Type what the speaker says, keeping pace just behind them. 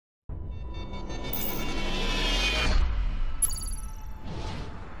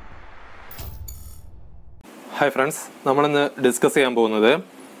Hi friends, we will discuss a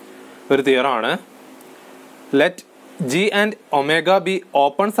theorem. Let G and omega be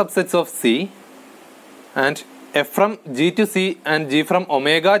open subsets of C, and f from G to C and G from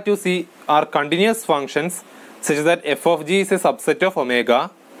omega to C are continuous functions such that f of G is a subset of omega,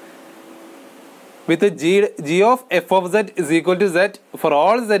 with G of f of Z is equal to Z for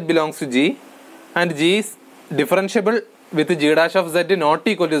all Z belongs to G, and G is differentiable with G dash of Z not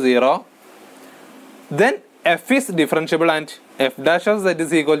equal to 0. Then f is differentiable and f dash of Z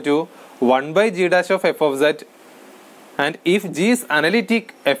is equal to 1 by G dash of f of Z, and if G is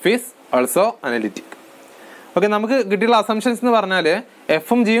analytic, f is also analytic. Okay, we have the assumptions f and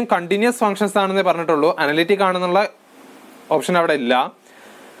G are continuous functions, analytic option avada,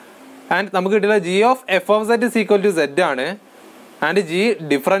 and we have G of f of Z is equal to Z, and G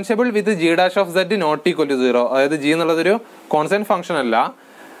differentiable with G dash of Z not equal to 0. That is G is a constant function.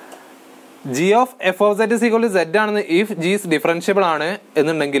 G of f of Z is equal to Z if G is differentiable, f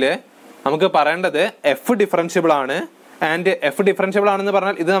differentiable, and f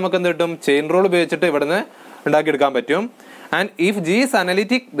differentiable chain rule and if G is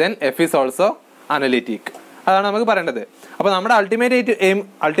analytic, then f is also analytic. That's what we say. Our ultimate aim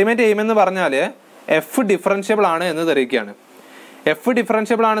is f differentiable. F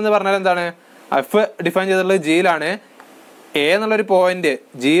differentiable is f defined G A is point,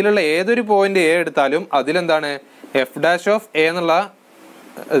 G is point A, f dash of A is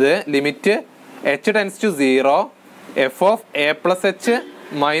limit h tends to 0, f of A plus h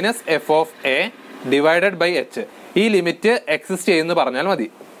minus f of A divided by h. This limit exists in the Parnal.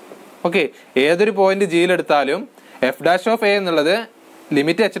 Okay, A point G f dash of A is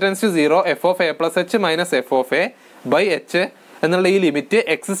limit h tends to 0, f of A plus h minus f of A by h, and the limit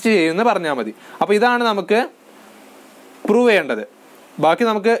exists in the Parnamadi. Up is the prove it. ബാക്കി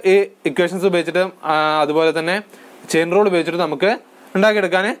നമുക്ക് ഈ equations ഉപയോഗിച്ചിട്ട് അതുപോലെ തന്നെ chain rule ഉപയോഗിച്ചിട്ട് നമുക്ക്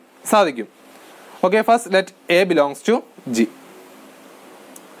ഉണ്ടാക്കിയെടുക്കാൻ സാധിക്കും. Okay, first let A belongs to G.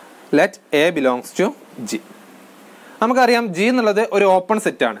 Let A belongs to G. നമുക്കറിയാം ജി എന്നുള്ളത് ഒരു ഓപ്പൺ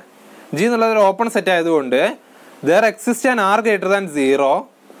സെറ്റ് ആണ്. ജി എന്നുള്ളത് ഒരു ഓപ്പൺ സെറ്റ് ആയതുകൊണ്ട് there exists an r greater than 0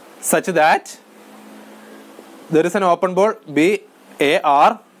 such that there is an open ball b a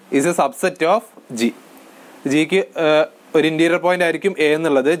r is a subset of g. G ക്ക് ഒരു interior point ആയിരിക്കും എ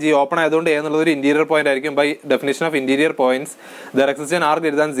എന്നുള്ളത്. ജി ഓപ്പൺ ആയതുകൊണ്ട് A എന്നുള്ളത് ഒരു ഇന്റീരിയർ പോയിന്റ് ആയിരിക്കും. By definition of interior points there exists an r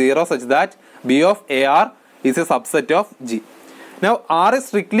greater than 0 such that b of ar is a subset of g. Now r is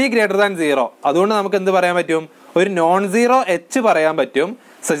strictly greater than 0. അതുകൊണ്ട് നമുക്ക് എന്ത് പറയാൻ പറ്റും? ഒരു നോൺ സീറോ h പറയാൻ പറ്റും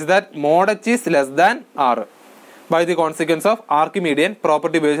such that mod h is less than r. By the consequence of Archimedean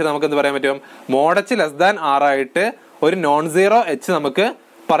property ഉപയോഗിച്ച് നമുക്ക് എന്ത് പറയാൻ പറ്റും? mod h less than r ആയിട്ട് ഒരു നോൺ സീറോ h നമുക്ക്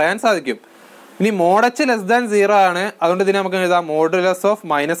പറയാൻ സാധിക്കും. ഇനി mod h less than 0 ആണ്. അതുകൊണ്ട് ഇതിനെ നമുക്ക് എഴുതാം modulus of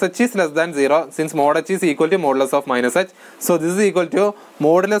minus h is less than 0, since mod h is equal to modulus of minus h. So this is equal to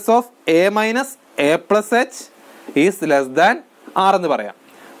modulus of a minus a plus h is less than r എന്ന് പറയാം.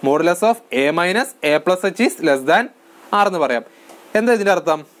 Modulus of a minus a plus h is less than r എന്ന് പറയാം. എന്താ ഇതിന്റെ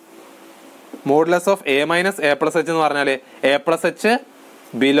അർത്ഥം? Modulus of a minus a plus h എന്ന് പറഞ്ഞാൽ a plus h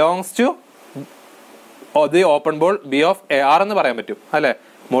belongs to the open ball b of ar എന്ന് പറയാൻ പറ്റും അല്ലേ?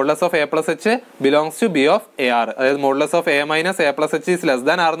 Modulus of a plus h belongs to b of ar. അതായത് modulus of a minus a plus h is less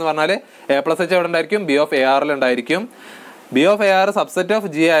than r എന്ന് പറഞ്ഞാൽ a plus h എവിടെ ഉണ്ടായിരിക്കും? b of ar ൽ ഉണ്ടായിരിക്കും. b of ar subset of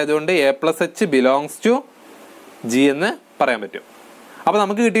g ആയതുകൊണ്ട് a plus h belongs to g എന്ന് പറയാൻ പറ്റും. അപ്പോൾ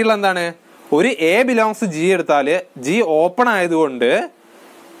നമുക്ക് കിട്ടിയിട്ടുള്ള എന്താണ്? ഒരു a belongs to g എടുത്താൽ g ഓപ്പൺ ആയതുകൊണ്ട്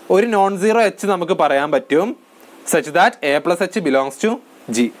ഒരു നോൺ സീറോ h നമുക്ക് പറയാൻ പറ്റും such that a plus h belongs to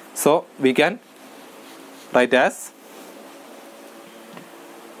g. So we can write as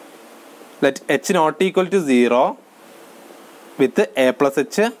let h not equal to 0 with a plus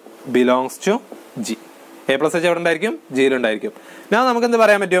h belongs to g. a plus h എവിടെ ഉണ്ടായിരിക്കും? g ൽ ഉണ്ടായിരിക്കും. ഞാൻ നമുക്ക് എന്ത്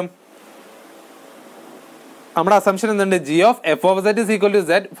പറയാൻ പറ്റും? നമ്മുടെ അസംഷൻ എന്തുണ്ട്? g of f of z is equal to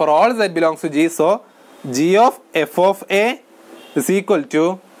z for all z belongs to g. So g of f of a is equal to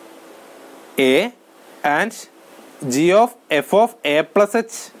a, and g of f of a plus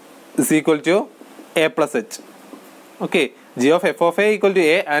h is equal to a plus h. Okay, g of f of a equal to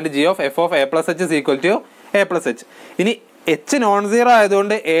a and g of f of a plus h is equal to a plus h. ഇനി h non zero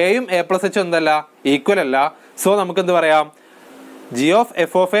ആയതുകൊണ്ട് എയും a plus h എന്തല്ല? Equal അല്ല. So നമുക്ക് എന്ത് പറയാം? g of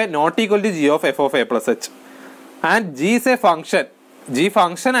f of a not equal to g of f of a plus h. and g is a function. g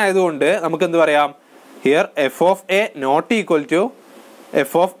function ആയതുകൊണ്ട് നമുക്ക് എന്ത് പറയാം? here f of a not equal to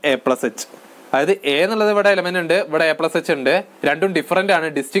f of a plus h. അതായത് a എന്നുള്ളത് ഇവിടെ element ഉണ്ട്, ഇവിടെ a plus h ഉണ്ട്. രണ്ടും ഡിഫറെന്റ് ആണ്,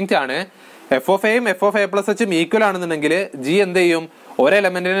 ഡിസ്റ്റിങ്ക്റ്റ് ആണ്. f of a f of a plus h equal ആണെന്നുണ്ടെങ്കിൽ g എന്ത് ചെയ്യും? ഒരു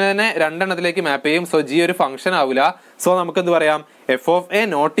എലമെന്റിനെ തന്നെ രണ്ടെണ്ണത്തിലേക്ക് മാപ്പ് ചെയ്യും. സോ g ഒരു ഫംഗ്ഷൻ ആവില്ല. സോ നമുക്ക് എന്ത് പറയാം? f of a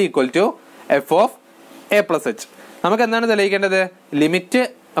not equal to f of A plus H. നമുക്ക് എന്താണ് തെളിയിക്കേണ്ടത്? ലിമിറ്റ്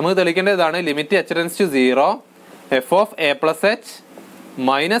നമുക്ക് തെളിയിക്കേണ്ടതാണ് limit H tense to 0 F of A plus H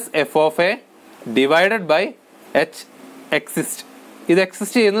minus F of A divided by H exist. ഇത്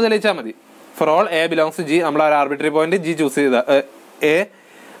exist ചെയ്യുന്നത് തെളിയിച്ചാൽ മതി. For all A belongs to G, നമ്മൾ ഒരു arbitrary point G choose ചെയ്താൽ A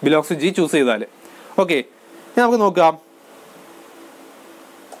belongs to G choose ചെയ്താൽ okay. നമുക്ക് നോക്കാം.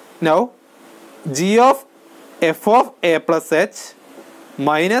 Now G of F of A plus H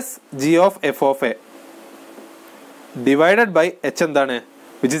minus G of F of A divided by H എന്താണ്?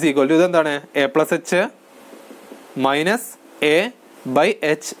 Which is equal to ഇതെന്താണ്? A plus H minus A by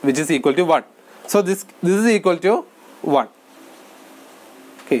H which is equal to 1. So this is equal to 1.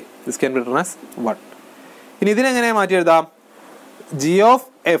 Okay, this can be written as 1. ഇനി ഇതിനെങ്ങനെ മാറ്റി എഴുതാം? G of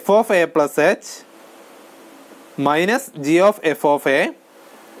F of A plus H minus G of F of A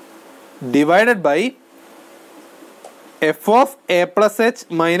divided by F of A plus H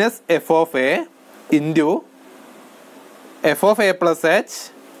minus F of A into F of A plus H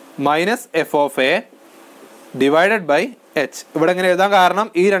minus F of A divided by H. ഇവിടെ എങ്ങനെ എഴുതാൻ കാരണം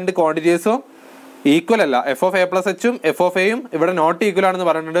ഈ രണ്ട് ക്വാണ്ടിറ്റീസും equal അല്ല. F of A plus എച്ചും F of എയും ഇവിടെ not equal ആണെന്ന്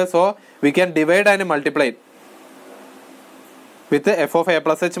പറഞ്ഞിട്ടുണ്ട്. So we can divide and multiply with F of A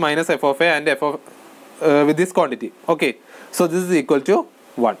plus H minus F of A and F off with this quantity. Okay, so this is equal to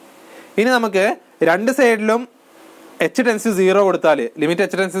 1. ഇനി നമുക്ക് രണ്ട് സൈഡിലും H tense to 0 കൊടുത്താൽ, limit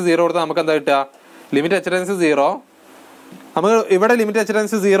H tense to 0 കൊടുത്താൽ നമുക്ക് എന്താ കിട്ടുക? Limit H tense to 0 നമുക്ക് ഇവിടെ ലിമിറ്റ് എച്ച്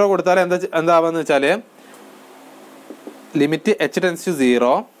ടെൻസ് ടു 0 കൊടുത്താൽ എന്താവാന്ന് വെച്ചാൽ limit H tense to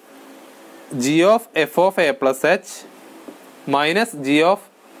 0 G of F of A plus H minus G of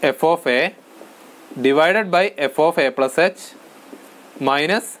F of A divided by F of A plus H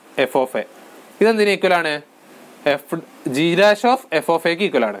minus F of A. ഇതെന്തിന് equal ആണ്? F G dash of F of എക്ക്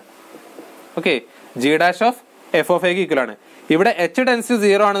equal ആണ്. Okay, G dash of F of എക്ക് equal ആണ്. ഇവിടെ H tense to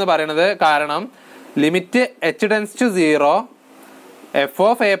 0 ആണെന്ന് പറയുന്നത് കാരണം limit H tense to 0 F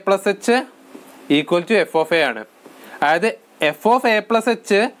of A plus H equal to F of A ആണ്. അതായത് F of A plus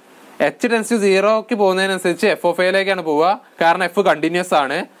H H tense to 0ക്ക് പോകുന്നതിനനുസരിച്ച് F of എയിലേക്കാണ് പോവുക. കാരണം എഫ് കണ്ടിന്യൂസ്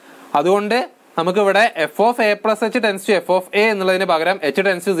ആണ്. അതുകൊണ്ട് നമുക്ക് ഇവിടെ F of A plus H tense to F of A എന്നുള്ളതിന് പകരം എച്ച്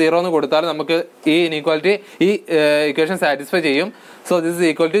ടെൻസ് ടു 0 എന്ന് കൊടുത്താൽ നമുക്ക് ഈ ഇനീക്വാലിറ്റി ഈ ഇക്വേഷൻ സാറ്റിസ്ഫൈ ചെയ്യും. So this is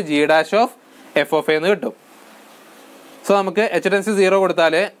equal to G dash of F of A എന്ന് കിട്ടും. സോ നമുക്ക് എച്ച് ടെൻസ് ടു 0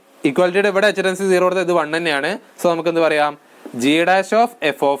 കൊടുത്താൽ ഇക്വാലിറ്റിയുടെ ഇവിടെ എച്ച് ടെൻസ് ടു 0 കൊടുത്താൽ ഇത് 1 തന്നെയാണ്. സോ നമുക്ക് എന്ത് പറയാം? G dash of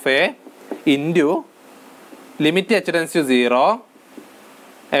F of A into limit H tense to 0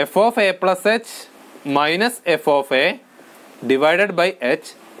 F of A plus H minus F of A divided by H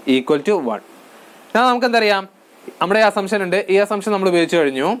equal to 1. നമുക്ക് എന്തറിയാം? നമ്മുടെ ഈ അസംഷൻ ഉണ്ട്. ഈ അസംഷൻ നമ്മൾ ഉപയോഗിച്ച്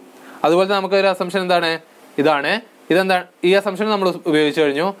കഴിഞ്ഞു. അതുപോലെ നമുക്ക് ഒരു അസംഷൻ എന്താണ്? ഇതാണ്. ഇതെന്താണ്? ഈ അസംഷൻ നമ്മൾ ഉപയോഗിച്ച്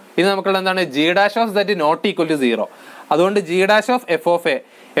കഴിഞ്ഞു. ഇത് നമുക്കുള്ള എന്താണ്? G dash of set not equal to 0. അതുകൊണ്ട് G dash of F of A,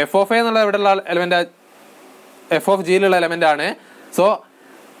 F of A എന്നുള്ള എവിടെയുള്ള എലമെന്റ്? എഫ് ഓഫ് ജിയിലുള്ള എലമെന്റ് ആണ്. സോ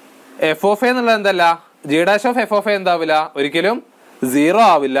എഫ് ഓഫ് എ എന്നുള്ളത് എന്തല്ല? G dash of F of A എന്താവില്ല? ഒരിക്കലും 0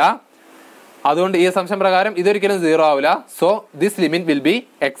 ആവില്ല. അതുകൊണ്ട് ഈ അസംഷൻ പ്രകാരം ഇതൊരിക്കലും 0 ആവില്ല. So this limit will be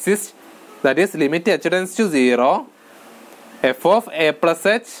exist. That is limit H tense to 0 F of A plus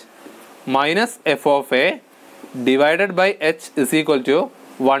H minus F of A divided by H is equal to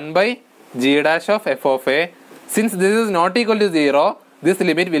 1 by G dash of F of A. Since this is not equal to 0, this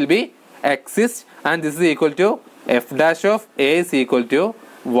limit will be exist and this is equal to F dash of A is equal to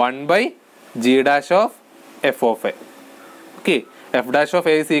 1 by G dash of F of A. Okay, F dash of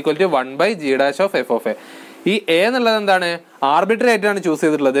A is equal to 1 by G dash of F of A. ഈ A എന്നുള്ളത് എന്താണ്? Arbitrary ആയിട്ടാണ് choose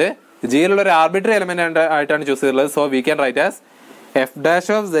ചെയ്തിട്ടുള്ളത്. ജിയിലുള്ള ഒരു arbitrary element ആയിട്ടാണ് choose ചെയ്തിട്ടുള്ളത്. So we can write as F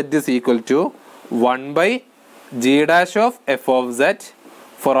dash of Z is equal to 1 by G dash of F of Z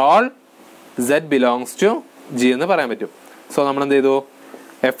for all Z belongs to G എന്ന് പറയാൻ പറ്റും. സോ നമ്മൾ എന്ത് ചെയ്തു?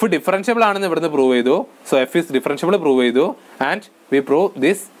 എഫ് ഡിഫറൻഷ്യബിൾ ആണെന്ന് ഇവിടുന്ന് പ്രൂവ് ചെയ്തു. So F is differentiable prove ചെയ്തു and we prove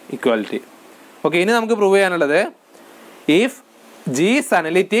this equality. Okay, ഇനി നമുക്ക് പ്രൂവ് ചെയ്യാനുള്ളത് if G is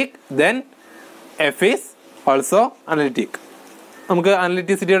analytic then F is also analytic. നമുക്ക്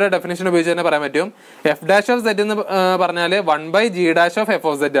അനലിറ്റിസിറ്റിയുടെ ഡെഫിനേഷൻ ഉപയോഗിച്ച് തന്നെ പറയാൻ പറ്റും. എഫ് ഡാഷ് ഓഫ് സെഡ് എന്ന് പറഞ്ഞാൽ 1 by G dash of F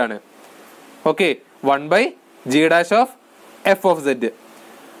of Z ആണ്. Okay, 1 by G dash of F of Z.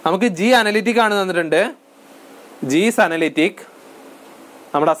 നമുക്ക് ജി അനലിറ്റിക് ആണ് തന്നിട്ടുണ്ട്. ജി ഈസ് അനലിറ്റിക്,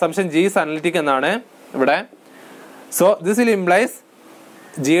 നമ്മുടെ അസംഷൻ ജി ഈസ് അനലിറ്റിക് എന്നാണ് ഇവിടെ. So this will implies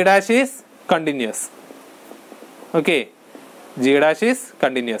G dash is continuous. Okay, G dash is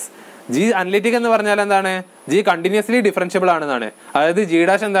continuous. G analytic എന്ന് പറഞ്ഞാൽ എന്താണ്? G continuously differentiable ആണെന്നാണ്. അതായത് ജി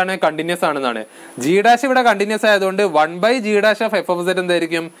ഡാഷ് എന്താണ്? കണ്ടിന്യൂസ് ആണെന്നാണ്. ജി ഡാഷ് ഇവിടെ കണ്ടിന്യൂസ് ആയതുകൊണ്ട് 1 by G dash of F of Z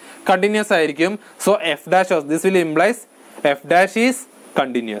എന്തായിരിക്കും? കണ്ടിന്യൂസ് ആയിരിക്കും. So F dash of this will implies F dash is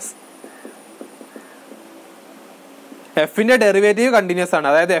continuous. എഫിന്റെ ഡെറിവേറ്റീവ് കണ്ടിന്യൂസ് ആണ്.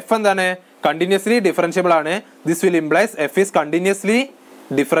 അതായത് എഫ് എന്താണ്? കണ്ടിന്യൂസ്ലി ഡിഫറൻഷ്യബിൾ ആണ്. This will implies F is continuously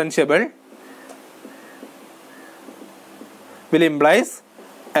differentiable will implies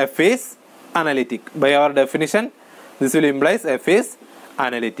f is analytic. By our definition, this will implies f is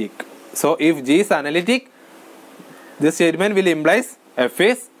analytic. So if G is analytic, this statement will implies f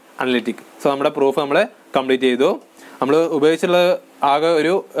is analytic. So നമ്മുടെ proof നമ്മൾ complete ചെയ്തു. നമ്മൾ ഉപയോഗിച്ചുള്ള ആകെ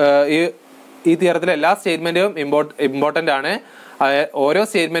ഒരു ഈ തിയറത്തിലെ എല്ലാ സ്റ്റേറ്റ്മെന്റും important ആണ്. ഓരോ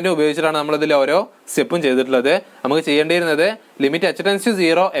സ്റ്റേറ്റ്മെന്റും ഉപയോഗിച്ചിട്ടാണ് നമ്മളിതിൽ ഓരോ സ്റ്റെപ്പും ചെയ്തിട്ടുള്ളത്. നമുക്ക് ചെയ്യേണ്ടിയിരുന്നത് limit h tense to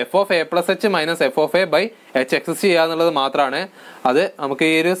 0 f of a plus h minus f of a by h exist ചെയ്യുക എന്നുള്ളത് മാത്രമാണ്. അത് നമുക്ക്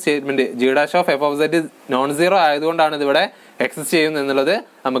ഈ ഒരു statement g dash of f of z non zero ആയതുകൊണ്ടാണ് ഇതിവിടെ എക്സിസ്റ്റ് ചെയ്യുന്നത് എന്നുള്ളത്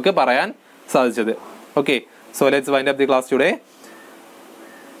നമുക്ക് പറയാൻ സാധിച്ചത്. Okay, so let's wind up the class today.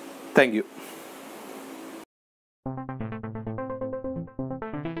 Thank you.